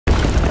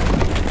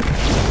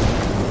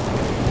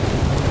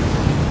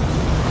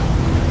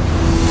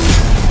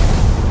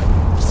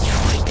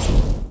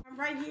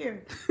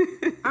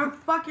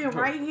fucking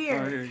right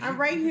here. I'm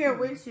right here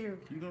with you.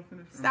 You gonna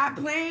finish? Stop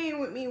playing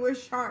with me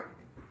with Shark.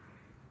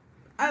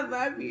 I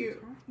love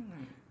you.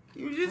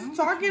 You just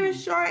talking to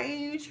Shark and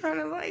you trying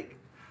to like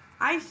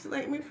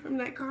isolate me from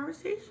that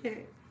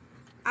conversation.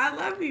 I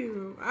love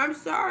you. I'm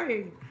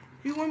sorry.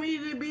 You want me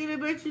to be the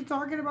bitch you're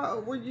talking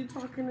about? What you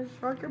talking to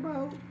Shark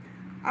about?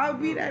 I'll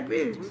be that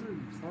bitch. What are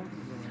you talking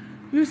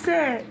about? You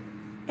said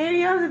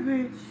any other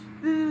bitch.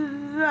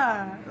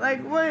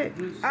 Like what?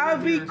 I'll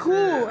be cool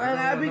and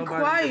I'll be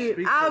quiet.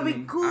 I'll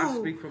be cool. I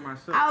speak for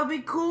myself. I'll be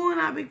cool and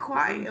I'll be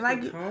quiet.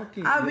 Like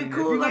talking, I'll be man.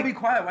 cool. If you're like, gonna be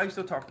quiet, why are you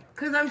still talking?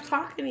 Cause I'm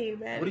talking to you,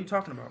 man. What are you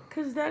talking about?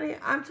 Cause Daddy,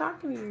 I'm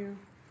talking to you.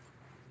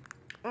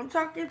 I'm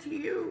talking to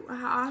you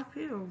how I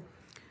feel.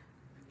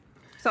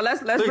 So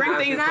let's bring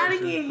things. Not to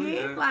get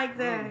hit like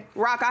that.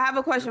 Rock, I have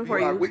a question for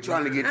you. We're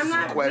trying to get to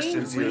some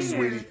questions here,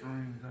 sweetie.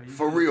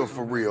 For real,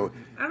 for real.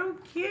 I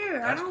don't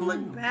care. I don't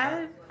look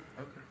bad.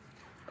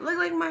 I look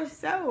like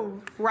myself.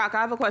 Rock, I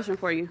have a question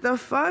for you. The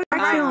fuck?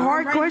 Asking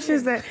hard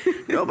questions that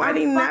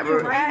nobody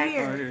never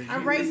asked.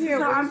 I'm right here.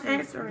 So I'm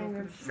answering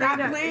them. Stop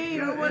playing.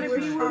 You want to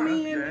be with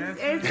me and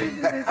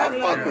answering this. I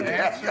fuck with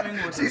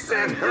that. She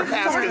said her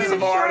asking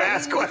some hard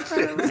ass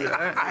questions.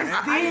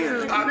 I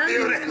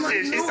feel that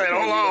shit. She said,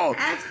 hold on.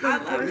 I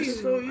love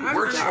you.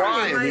 We're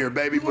trying here,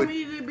 baby. But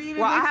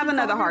well, I have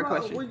another hard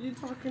question. What you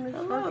talking to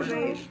Hello,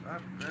 babe.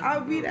 I'll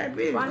be that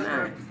bitch. Why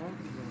not?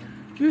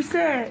 You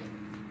said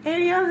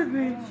any other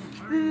bitch.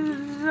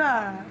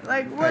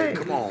 Like what? Hey,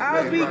 come on,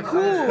 I'll man. be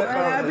cool and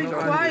I'll be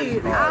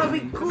quiet. I'll be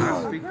cool.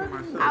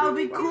 I'll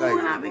be cool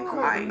and I'll be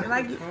quiet.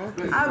 Like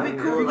I'll be cool.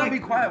 If you're like gonna be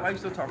quiet, why are you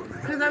still talking?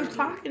 Cause I'm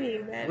talking to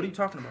you, Daddy. What are you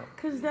talking about?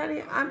 Cause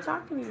Daddy, I'm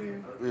talking to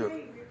you. yeah.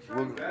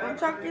 I'm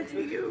talking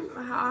to you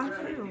how I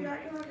feel.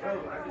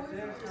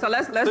 So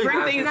let's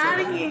bring things. Not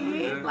to get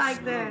hit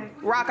like that.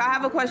 Rock, I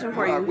have a question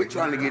for you. We're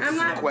trying to get to I'm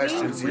some not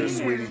questions being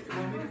here, weird.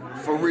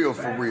 sweetie. For real,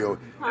 for real.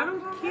 I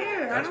don't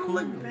care. I don't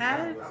look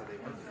bad.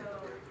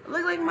 I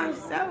look like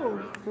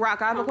myself.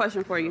 Rock, I have a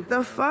question for you.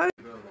 The fuck?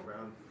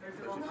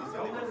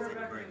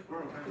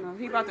 No,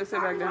 he about to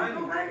sit back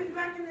down. Why are you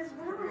back in this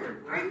room?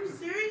 Are you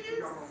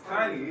serious?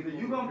 Tiny, either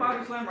you gonna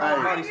body slam or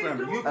I'm body slam.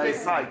 You Hey, pick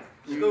Psych.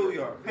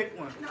 schoolyard. Pick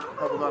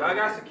one. I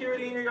got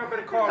security in here. Y'all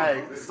better call me.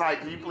 Hey, Psych,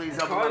 can you please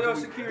help Call your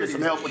me? security. Get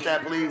some help with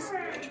that, please?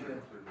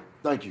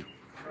 Thank you.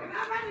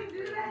 Nobody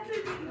do that to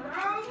me,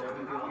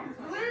 bro.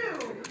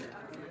 Blue.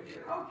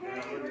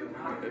 Okay.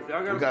 If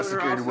y'all gotta We got put her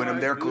security with them.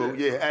 outside, They're do cool. that.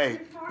 Yeah,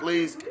 hey,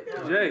 please.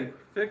 Jay,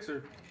 fix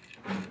her.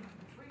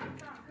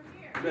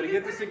 Better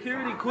get the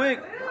security quick.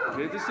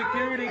 Get the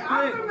security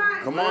quick.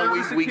 Come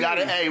on, we got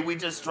it. Hey, we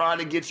just trying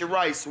to get you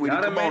right, sweetie.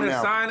 Y'all done Come on made a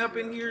now. sign up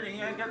in here and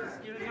you ain't got the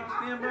security on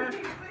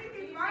standby?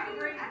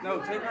 No,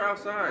 take her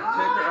outside.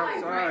 Take her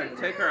outside.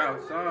 Take her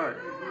outside.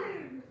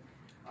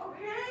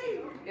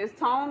 Okay. Is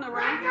Tone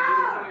around?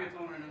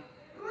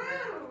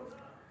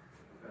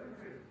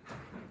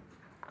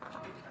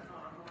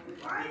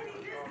 Why is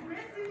he just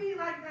missing me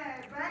like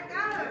that? Back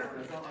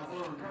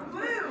up.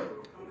 Blue.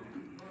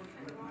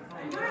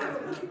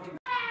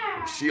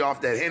 She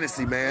off that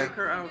Hennessy, man. Take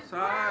her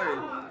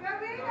outside.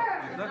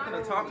 There's nothing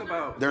to talk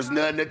about. There's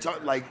nothing to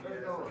talk, like,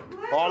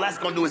 all that's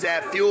gonna do is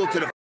add fuel to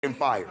the f***ing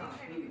fire.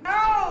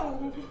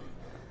 No.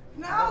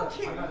 No. I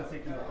gotta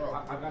take you.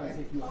 I gotta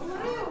take you.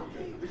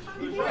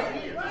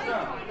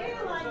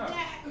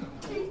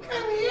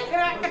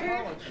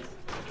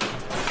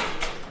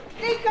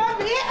 He come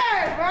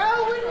here, bro.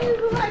 What are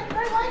you like?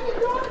 Why are you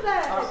doing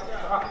that?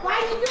 Why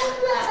are you doing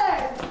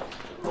that?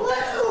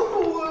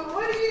 Blue,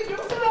 what are you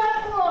doing that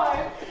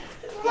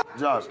for?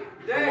 Josh,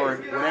 don't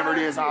worry. Whatever it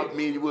is,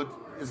 me and you would.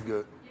 It's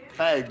good.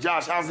 Hey,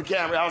 Josh, how's the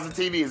camera? How's the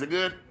TV? Is it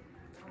good?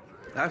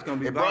 That's gonna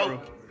be It viral.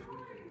 broke.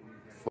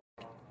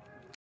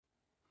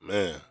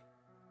 Man,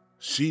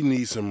 she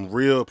needs some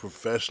real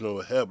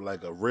professional help,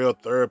 like a real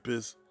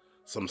therapist,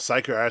 some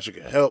psychiatric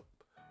help,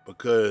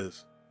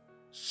 because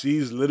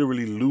she's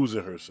literally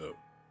losing herself.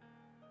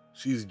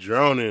 She's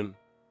drowning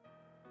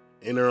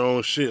in her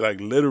own shit, like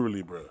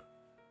literally, bro.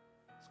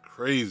 It's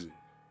crazy.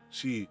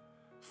 She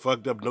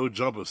fucked up No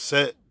Jumper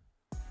set.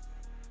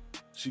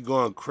 She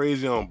going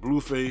crazy on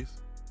Blueface.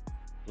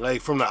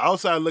 Like, from the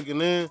outside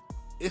looking in,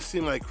 it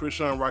seemed like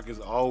Chrisean Rock is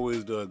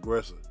always the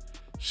aggressor.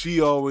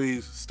 She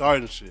always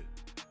starting shit.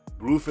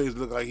 Blueface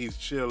look like he's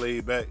chill,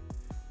 laid back.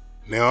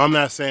 Now, I'm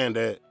not saying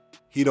that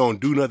he don't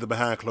do nothing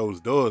behind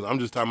closed doors. I'm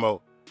just talking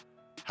about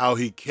how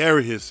he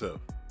carry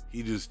himself.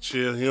 He just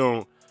chill. He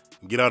don't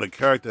get out of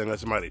character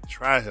unless somebody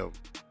try him.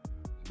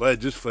 But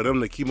just for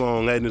them to keep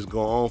on letting this go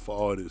on for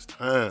all this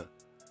time,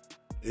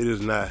 it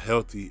is not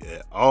healthy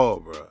at all,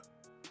 bro.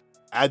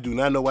 I do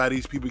not know why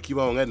these people keep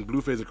on letting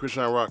Blueface and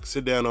Chrisean Rock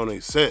sit down on a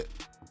set.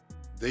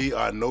 They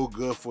are no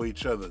good for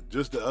each other.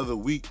 Just the other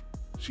week,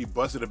 she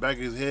busted the back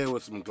of his head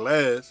with some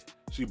glass.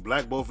 She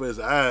blacked both of his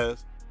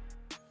eyes.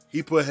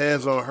 He put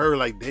hands on her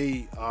like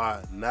they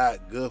are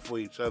not good for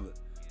each other.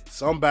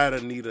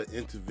 Somebody need to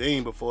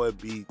intervene before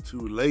it be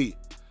too late.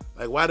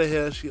 Like, why the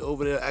hell is she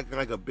over there acting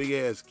like a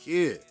big-ass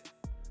kid?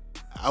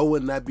 I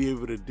would not be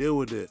able to deal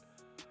with it.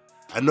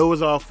 I know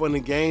it's all fun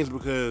and games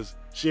because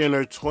she in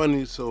her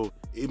 20s, so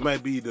it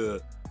might be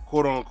the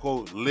quote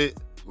unquote lit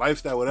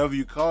lifestyle, whatever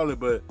you call it,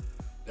 but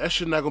that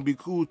shit not gonna be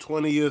cool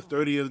 20 years,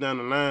 30 years down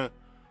the line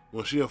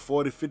when she a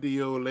 40,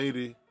 50-year-old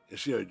lady and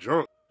she a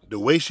drunk. The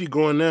way she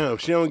going now,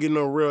 if she don't get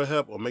no real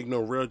help or make no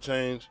real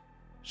change,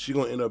 she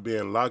gonna end up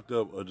being locked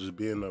up or just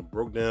being a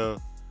broke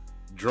down,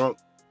 drunk,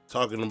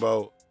 talking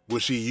about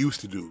what she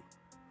used to do,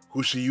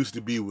 who she used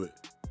to be with.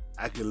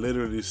 I could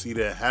literally see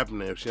that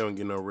happening if she don't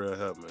get no real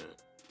help, man.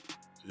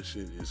 This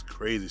shit is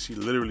crazy. She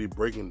literally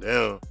breaking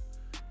down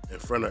in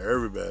front of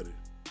everybody.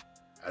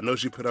 I know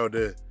she put out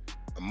that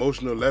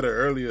emotional letter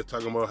earlier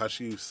talking about how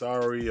she's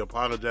sorry,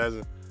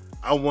 apologizing.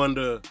 I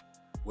wonder,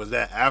 was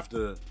that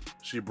after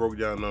she broke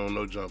down on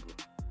No Jumper?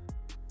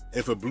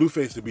 And for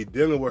Blueface to be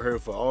dealing with her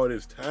for all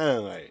this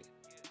time, like,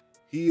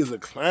 he is a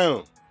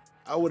clown.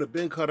 I would have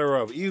been cut her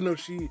off. Even if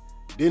she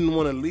didn't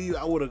want to leave,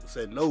 I would have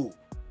said, no,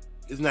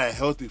 it's not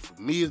healthy for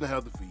me, it's not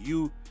healthy for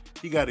you.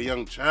 He got a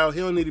young child. He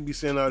don't need to be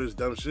saying all this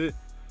dumb shit.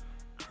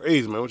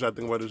 Crazy, man. What y'all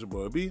think about this,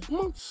 boy? B?